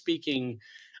speaking,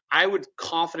 I would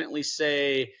confidently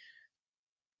say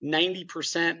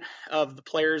 90% of the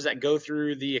players that go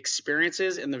through the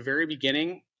experiences in the very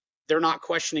beginning, they're not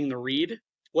questioning the read.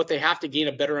 What they have to gain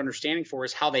a better understanding for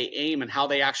is how they aim and how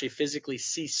they actually physically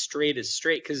see straight as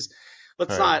straight. Because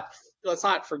let's Right. not let's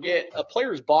not forget, a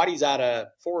player's body's at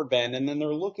a forward bend, and then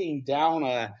they're looking down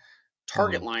a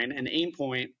target line, an aim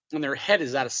point, and their head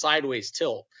is at a sideways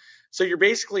tilt. So you're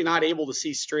basically not able to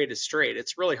see straight as straight.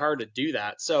 It's really hard to do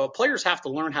that. So players have to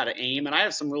learn how to aim, and I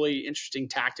have some really interesting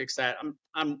tactics that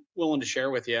I'm willing to share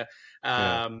with you.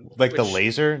 Yeah. Like the Which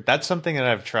laser, that's something that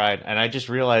I've tried. And I just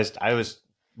realized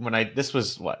this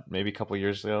was what, maybe a couple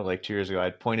years ago, like 2 years ago, I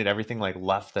pointed everything like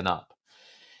left and up.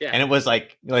 yeah, And it was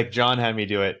like John had me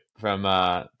do it from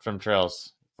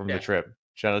Trails from the yeah, trip.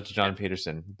 Shout out to yeah, John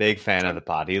Peterson, big fan of yep, the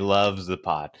pod. He loves the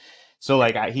pod. So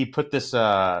yep. like he put this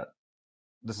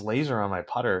laser on my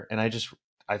putter, and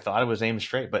I thought it was aimed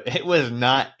straight, but it was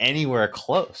not anywhere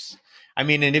close. I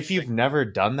mean, and if Interesting. you've never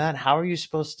done that, how are you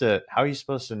supposed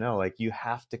to know? Like you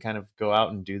have to kind of go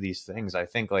out and do these things. I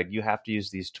think like you have to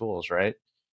use these tools, right?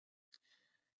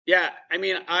 Yeah, I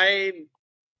mean, I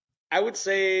would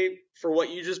say for what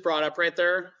you just brought up right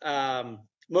there,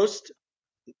 most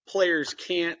players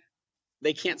can't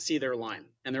see their line,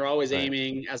 and they're always Right.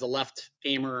 aiming as a left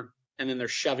aimer, and then they're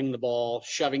shoving the ball,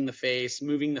 shoving the face,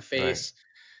 moving the Right. face,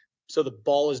 so the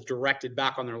ball is directed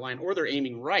back on their line, or they're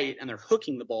aiming right and they're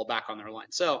hooking the ball back on their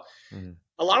line. So Mhm.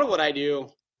 a lot of what I do,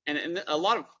 and a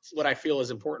lot of what I feel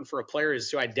is important for a player, is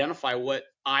to identify what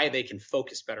eye they can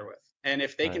focus better with. And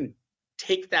if they Right. can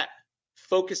take that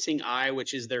focusing eye,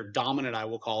 which is their dominant eye,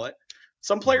 we'll call it.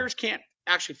 Some Mhm. players can't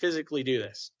actually physically do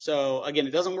this. So again,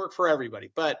 it doesn't work for everybody,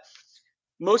 but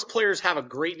most players have a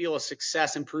great deal of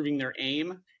success improving their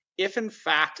aim if in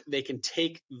fact they can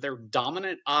take their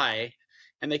dominant eye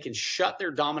and they can shut their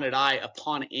dominant eye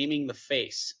upon aiming the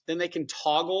face. Then they can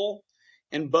toggle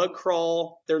and bug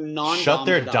crawl their Shut their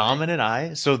non-dominant eye. dominant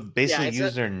eye. So Yeah, basically it's a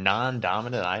use their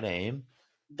non-dominant eye to aim.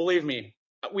 believe me,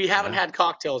 we haven't Yeah. had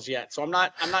cocktails yet, so I'm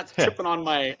not tripping on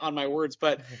my words,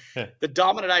 but the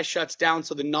dominant eye shuts down,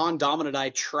 so the non-dominant eye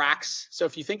tracks. So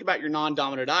if you think about your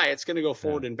non-dominant eye, it's going to go Yeah.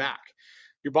 forward and back.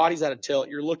 Your body's at a tilt.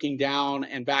 You're looking down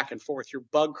and back and forth. You're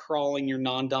bug crawling your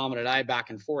non-dominant eye back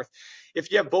and forth.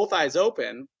 If you have both eyes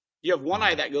open, you have one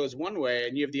eye Mhm. that goes one way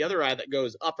and you have the other eye that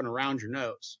goes up and around your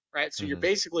nose, right? So you're Mhm.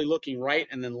 basically looking right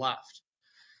and then left.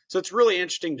 So it's really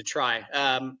interesting to try.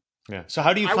 Yeah. So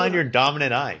how do you I find wouldn't your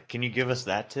dominant eye? Can you give us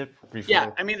that tip Yeah,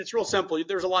 before? I mean, it's real simple.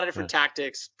 There's a lot of Yeah. different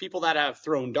tactics. People that have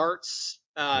thrown darts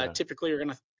Yeah. typically are going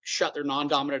to shut their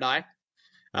non-dominant eye.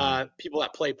 Mhm. People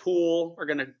that play pool are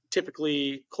going to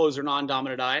typically close their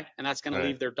non-dominant eye, and that's going to Right.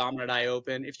 leave their dominant eye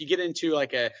open. If you get into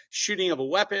like a shooting of a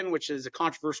weapon, which is a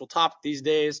controversial topic these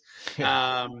days,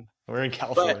 Yeah. um, We're in but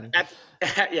California.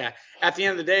 yeah, at the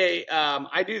end of the day,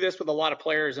 I do this with a lot of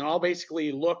players, and I'll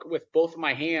basically look with both of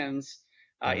my hands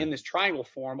Mhm. in this triangle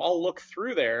form. I'll look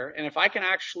through there, and if I can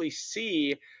actually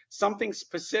see something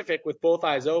specific with both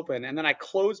eyes open, and then I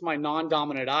close my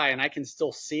non-dominant eye, and I can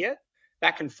still see it,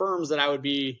 that confirms that I would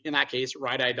be, in that case,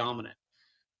 right eye dominant.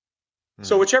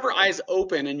 So Mhm. whichever eye is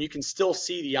open, and you can still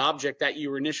see the object that you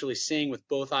were initially seeing with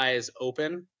both eyes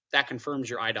open, that confirms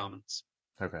your eye dominance.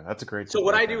 Okay, that's a great So tip.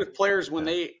 what I do Okay. with players when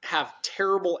Yeah. they have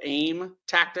terrible aim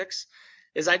tactics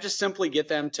is I just simply get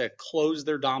them to close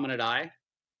their dominant eye.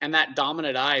 And that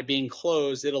dominant eye being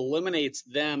closed, it eliminates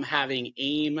them having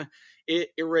aim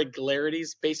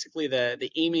irregularities, basically the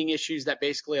aiming issues that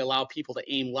basically allow people to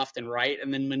aim left and right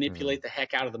and then Mhm. manipulate the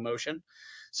heck out of the motion.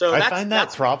 So I that's find that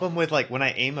that's problem with like when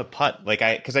I aim a putt, like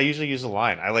because I usually use a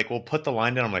line. I like will put the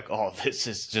line down. I'm like, oh, this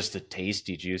is just a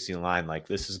tasty, juicy line. Like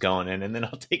this is going in, and then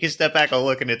I'll take a step back. I'll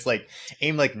look, and it's like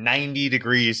aim like 90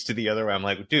 degrees to the other way. I'm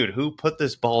like, dude, who put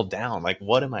this ball down? Like,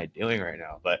 what am I doing right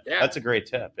now? But yeah. that's a great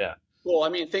tip. Yeah, Well, I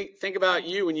mean, think about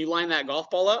you when you line that golf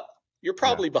ball up. You're yeah,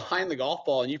 probably behind the golf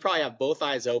ball, and you probably have both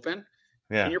eyes open, and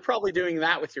yeah, you're probably doing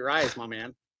that with your eyes, my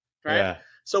man. Right? yeah.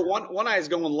 So one eye is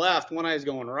going left, one eye is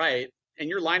going right, and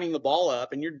you're lining the ball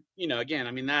up, and again,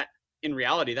 I mean that in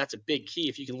reality, that's a big key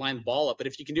if you can line the ball up. But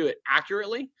if you can do it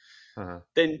accurately, Uh-huh.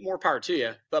 then more power to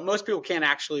you. But most people can't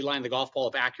actually line the golf ball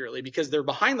up accurately because they're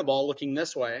behind the ball looking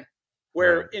this way.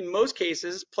 Where Right. in most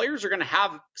cases, players are going to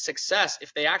have success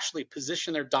if they actually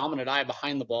position their dominant eye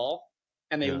behind the ball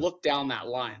and they Yeah. look down that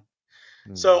line.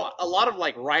 Mm. So a lot of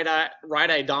like right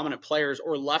eye dominant players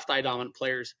or left eye dominant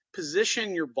players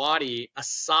position your body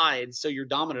aside so your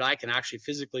dominant eye can actually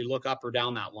physically look up or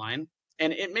down that line.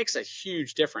 And it makes a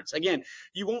huge difference. Again,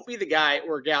 you won't be the guy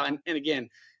or gal, and again,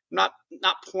 not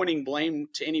pointing blame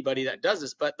to anybody that does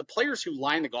this, but the players who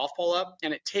line the golf ball up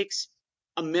and it takes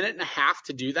a minute and a half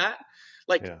to do that,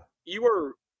 Like, Yeah. you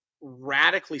are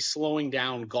radically slowing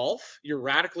down golf. You're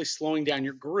radically slowing down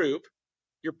your group.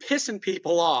 You're pissing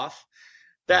people off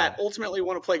that Right. ultimately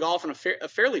want to play golf in a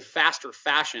fairly faster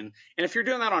fashion. And if you're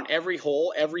doing that on every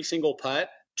hole, every single putt,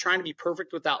 trying to be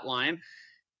perfect with that line,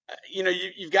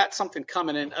 you've got something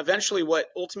coming. And eventually, what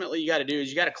ultimately you got to do is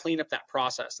you got to clean up that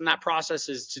process. And that process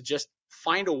is to just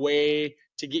find a way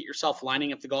to get yourself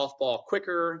lining up the golf ball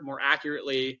quicker, more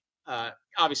accurately.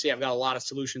 Obviously, I've got a lot of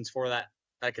solutions for that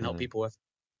I can help Mhm. people with.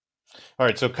 All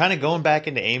right, so kind of going back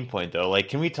into Aimpoint though, like,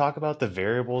 can we talk about the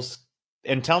variables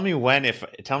and tell me when,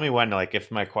 like,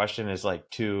 if my question is like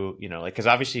too, like, because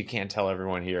obviously you can't tell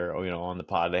everyone here, on the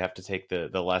pod, they have to take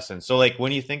the lesson. So, like,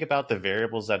 when you think about the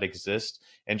variables that exist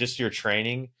and just your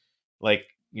training, like,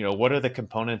 what are the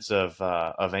components of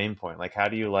Aimpoint? Like, how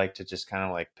do you like to just kind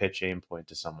of like pitch Aimpoint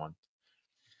to someone?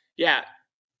 Yeah,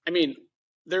 I mean,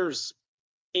 there's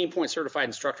Aimpoint certified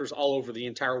instructors all over the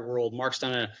entire world. Mark's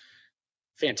done a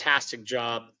fantastic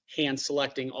job hand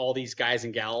selecting all these guys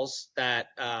and gals that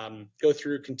go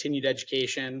through continued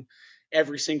education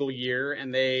every single year,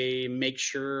 and they make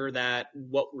sure that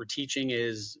what we're teaching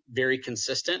is very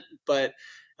consistent. But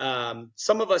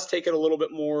some of us take it a little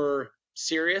bit more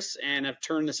serious and have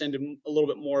turned this into a little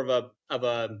bit more of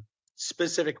a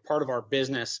specific part of our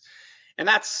business, and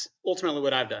that's ultimately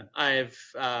what I've done.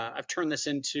 I've turned this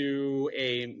into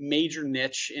a major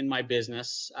niche in my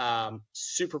business.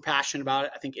 Super passionate about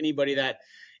it. I think anybody that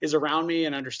is around me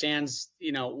and understands,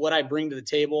 what I bring to the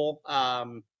table,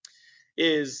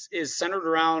 is centered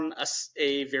around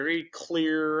a very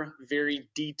clear, very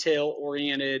detail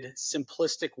oriented,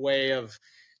 simplistic way of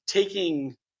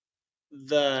taking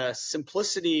the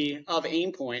simplicity of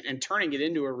Aimpoint and turning it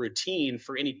into a routine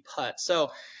for any putt.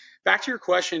 So back to your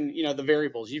question, the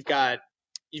variables. You've got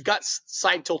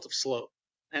side tilt of slope,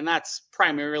 and that's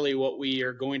primarily what we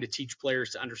are going to teach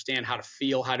players to understand how to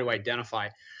feel, how to identify.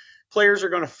 Players are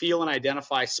going to feel and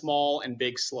identify small and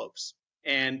big slopes.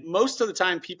 And most of the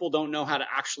time, people don't know how to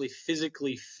actually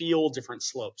physically feel different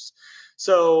slopes.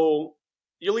 So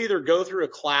you'll either go through a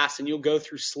class and you'll go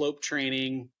through slope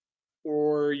training,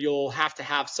 or you'll have to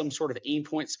have some sort of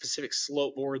Aimpoint specific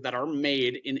slope board that are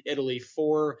made in Italy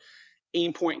for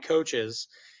Aimpoint coaches.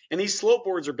 And these slope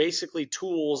boards are basically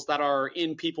tools that are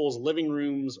in people's living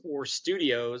rooms or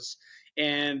studios,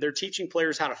 and they're teaching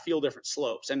players how to feel different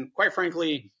slopes. And quite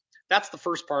frankly, that's the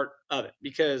first part of it,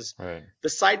 because Right. the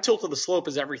side tilt of the slope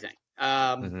is everything.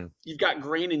 Hmm. You've got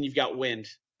grain and you've got wind.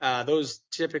 Those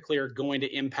typically are going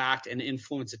to impact and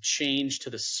influence a change to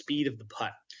the speed of the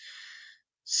putt.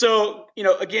 So,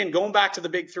 again, going back to the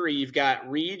big three, you've got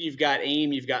read, you've got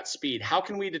aim, you've got speed. How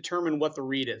can we determine what the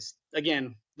read is?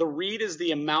 Again, the read is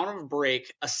the amount of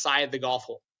break aside the golf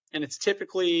hole, and it's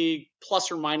typically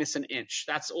plus or minus an inch.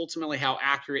 That's ultimately how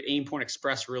accurate Aimpoint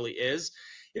Express really is.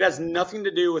 It has nothing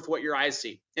to do with what your eyes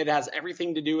see. It has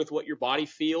everything to do with what your body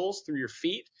feels through your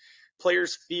feet.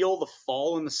 Players feel the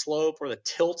fall in the slope or the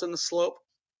tilt in the slope.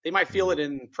 They might feel Hmm. it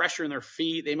in pressure in their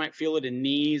feet. They might feel it in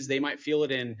knees. They might feel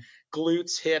it in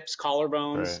glutes, hips,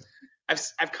 collarbones. Right.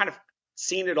 I've kind of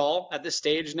seen it all at this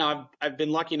stage. Now I've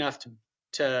been lucky enough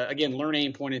to again learn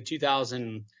Aimpoint in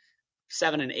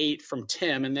 2007 and 8 from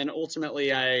Tim, and then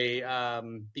ultimately I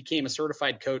became a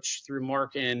certified coach through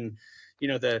Mark in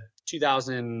the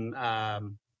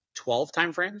 2012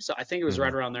 timeframe. So I think it was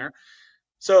right Hmm. around there.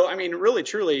 So I mean, really,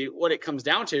 truly, what it comes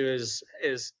down to is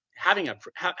having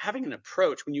having an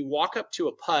approach when you walk up to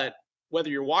a putt. Whether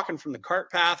you're walking from the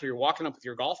cart path or you're walking up with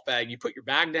your golf bag, you put your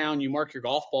bag down, you mark your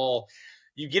golf ball,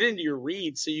 you get into your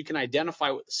read so you can identify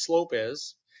what the slope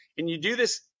is, and you do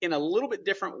this in a little bit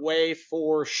different way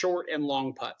for short and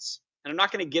long putts. And I'm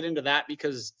not going to get into that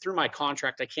because through my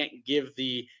contract I can't give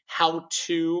the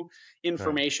how-to Right.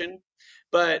 information,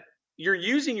 but you're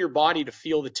using your body to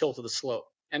feel the tilt of the slope.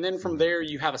 And then from Hmm. there,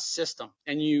 you have a system,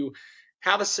 and you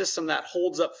have a system that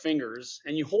holds up fingers,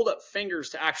 and you hold up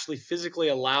fingers to actually physically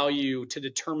allow you to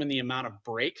determine the amount of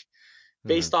break Hmm.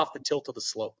 based off the tilt of the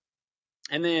slope.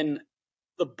 And then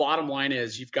the bottom line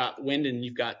is you've got wind and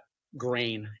you've got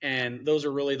grain. And those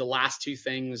are really the last two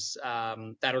things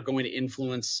that are going to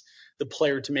influence the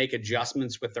player to make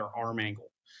adjustments with their arm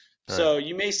angle. Right. So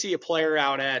you may see a player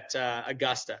out at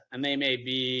Augusta, and they may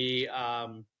be,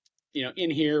 in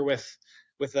here with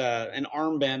an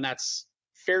arm bend that's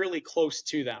fairly close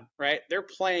to them, right? They're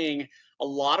playing a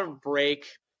lot of break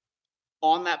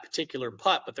on that particular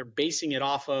putt, but they're basing it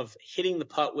off of hitting the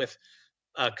putt with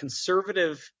a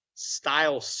conservative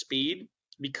style speed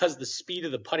because the speed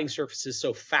of the putting surface is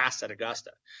so fast at Augusta.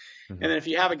 And Hmm. then if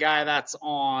you have a guy that's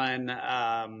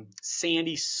on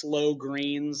sandy, slow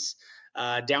greens,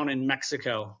 down in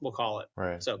Mexico, we'll call it.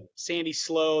 Right. So sandy,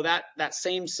 slow, that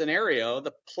same scenario,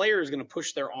 the player is going to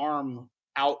push their arm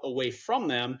out away from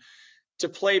them to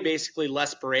play basically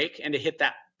less break and to hit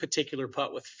that particular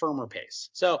putt with firmer pace.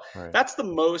 So Right. that's the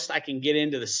most I can get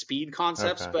into the speed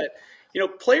concepts. Okay.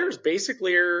 But players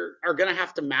basically are going to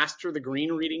have to master the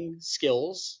green reading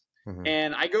skills. Hmm.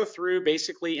 And I go through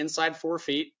basically inside 4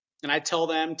 feet, and I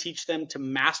teach them to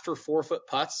master 4 foot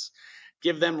putts,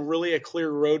 give them really a clear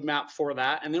roadmap for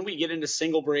that. And then we get into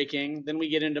single breaking. Then we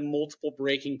get into multiple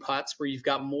breaking putts where you've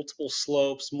got multiple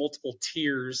slopes, multiple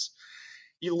tiers.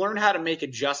 You learn how to make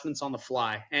adjustments on the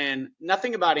fly, and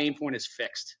nothing about Aimpoint is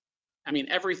fixed. I mean,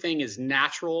 everything is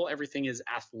natural, everything is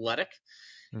athletic.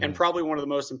 And Hmm. probably one of the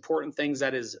most important things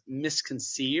that is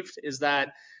misconceived is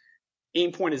that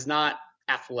Aimpoint is not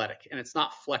athletic and it's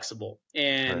not flexible.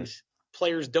 And Right.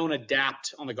 players don't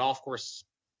adapt on the golf course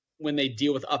when they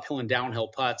deal with uphill and downhill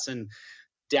putts and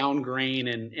down grain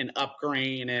and up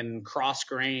grain and cross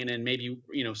grain and maybe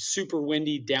super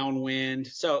windy downwind.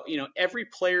 So every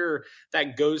player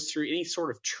that goes through any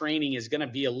sort of training is going to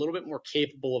be a little bit more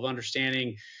capable of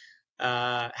understanding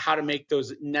how to make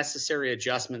those necessary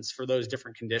adjustments for those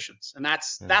different conditions. And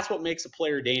that's Yeah. that's what makes a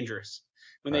player dangerous,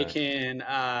 when they Right.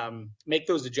 can make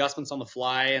those adjustments on the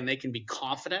fly and they can be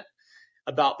confident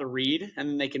about the read, and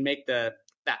then they can make that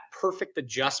perfect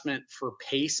adjustment for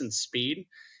pace and speed.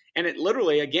 And it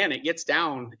literally, again, it gets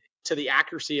down to the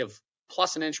accuracy of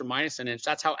plus an inch or minus an inch.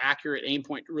 That's how accurate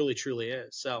Aimpoint really truly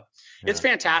is. So it's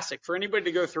Yeah. fantastic for anybody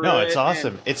to go through No, it's it. And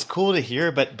awesome. It's cool to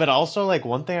hear, but also like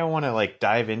one thing I want to like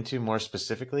dive into more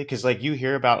specifically, because like you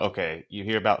hear about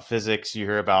physics, you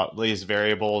hear about these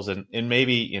variables, and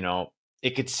maybe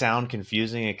it could sound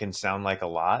confusing, it can sound like a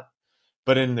lot,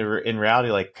 but in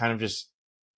reality, like kind of just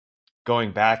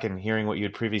going back and hearing what you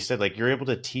had previously said, like you're able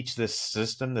to teach this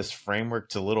system, this framework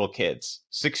to little kids,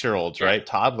 6-year-olds, yeah, right?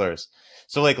 Toddlers.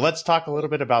 So like, let's talk a little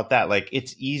bit about that. Like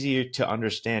it's easier to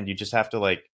understand. You just have to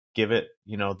like give it,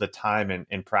 the time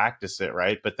and practice it.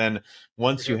 Right. But then for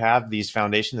once you sure. have these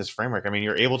foundations, this framework, I mean,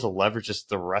 you're able to leverage this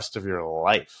the rest of your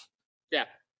life. Yeah.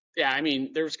 Yeah. I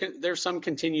mean, there's some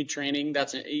continued training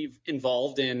that's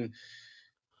involved in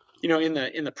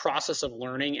in the process of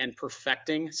learning and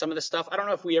perfecting some of the stuff. I don't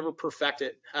know if we ever perfect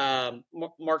it.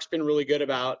 Mark's been really good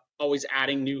about always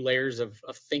adding new layers of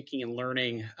thinking and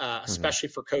learning, Hmm. especially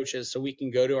for coaches, so we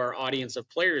can go to our audience of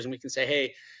players and we can say,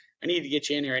 hey, I need to get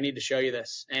you in here, I need to show you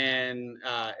this. And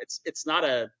it's not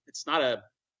a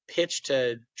pitch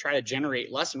to try to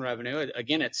generate lesson revenue.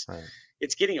 Again, Right.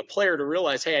 it's getting a player to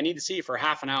realize, hey, I need to see you for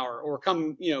half an hour, or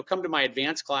come to my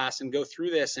advanced class and go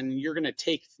through this, and you're going to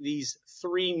take these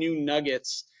 3 new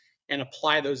nuggets and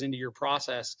apply those into your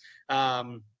process.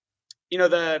 Um,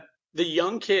 the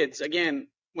young kids, again,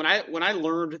 when I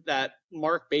learned that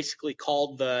Mark basically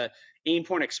called the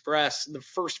Aimpoint Express, the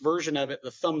first version of it,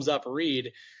 the thumbs up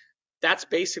read, that's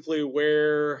basically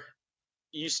where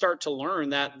you start to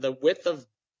learn that the width of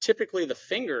typically the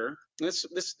finger, this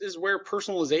is where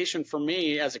personalization for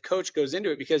me as a coach goes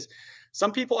into it, because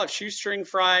some people have shoestring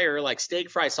fry or like steak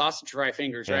fry, sausage fry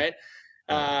fingers, Yeah. right?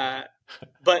 Yeah. uh,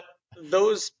 but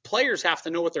those players have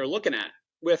to know what they're looking at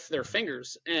with their Mhm.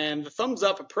 fingers. And the thumbs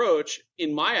up approach,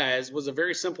 in my eyes, was a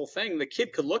very simple thing. The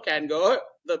kid could look at it and go, oh,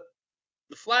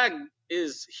 the flag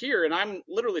is here and I'm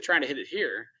literally trying to hit it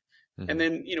here. And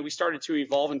Mhm. then we started to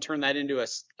evolve and turn that into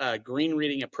a green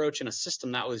reading approach and a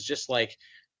system that was just like,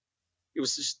 it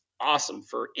was just awesome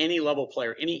for any level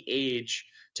player, any age,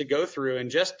 to go through and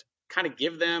just kind of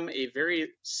give them a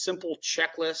very simple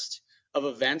checklist of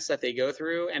events that they go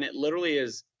through. And it literally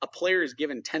is, a player is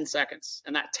given 10 seconds.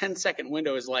 And that 10-second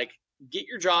window is like, get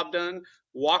your job done,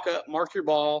 walk up, mark your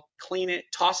ball, clean it,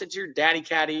 toss it to your daddy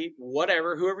caddy,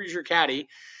 whatever, whoever's your caddy,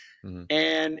 Mhm.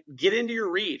 and get into your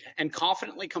read and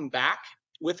confidently come back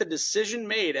with a decision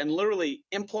made and literally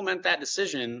implement that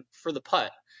decision for the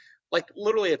putt. Like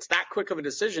literally, it's that quick of a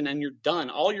decision and you're done.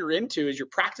 All you're into is your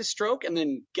practice stroke, and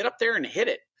then get up there and hit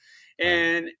it. Right.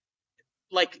 And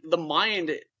like the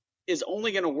mind is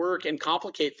only going to work and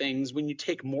complicate things when you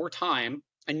take more time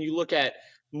and you look at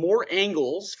more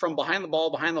angles from behind the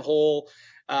ball, behind the hole.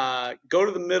 Go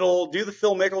to the middle, do the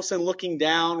Phil Mickelson looking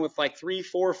down with like 3,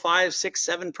 4, 5, 6,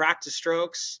 7 practice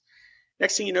strokes.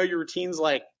 Next thing you know, your routine's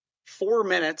like 4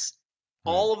 minutes,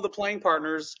 Right. all of the playing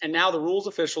partners, and now the rules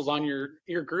officials on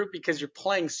your group, because you're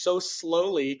playing so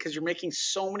slowly, because you're making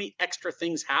so many extra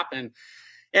things happen.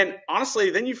 And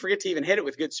honestly, then you forget to even hit it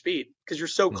with good speed because you're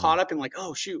so Mhm. caught up in like,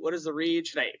 oh shoot, what is the read?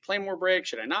 Should I play more break?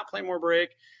 Should I not play more break?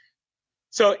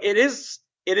 So it is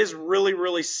really,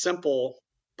 really simple,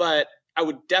 but I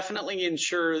would definitely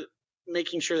ensure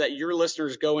making sure that your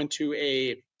listeners go into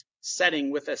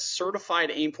setting with a certified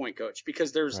Aimpoint coach,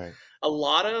 because there's Right. a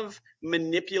lot of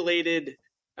manipulated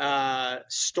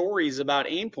stories about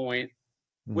Aimpoint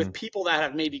with Mhm. people that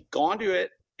have maybe gone to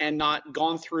it and not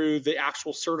gone through the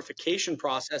actual certification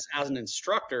process as an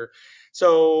instructor.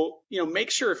 So,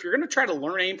 make sure if you're going to try to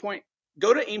learn Aimpoint,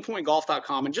 go to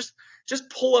aimpointgolf.com and just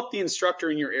pull up the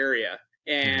instructor in your area.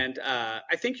 Mhm. And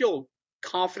I think you'll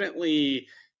confidently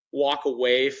walk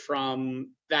away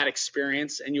from that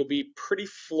experience, and you'll be pretty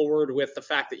floored with the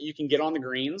fact that you can get on the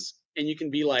greens and you can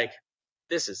be like,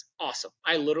 this is awesome.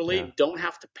 I Yeah. literally don't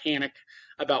have to panic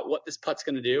about what this putt's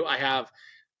going to do. I have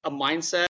a mindset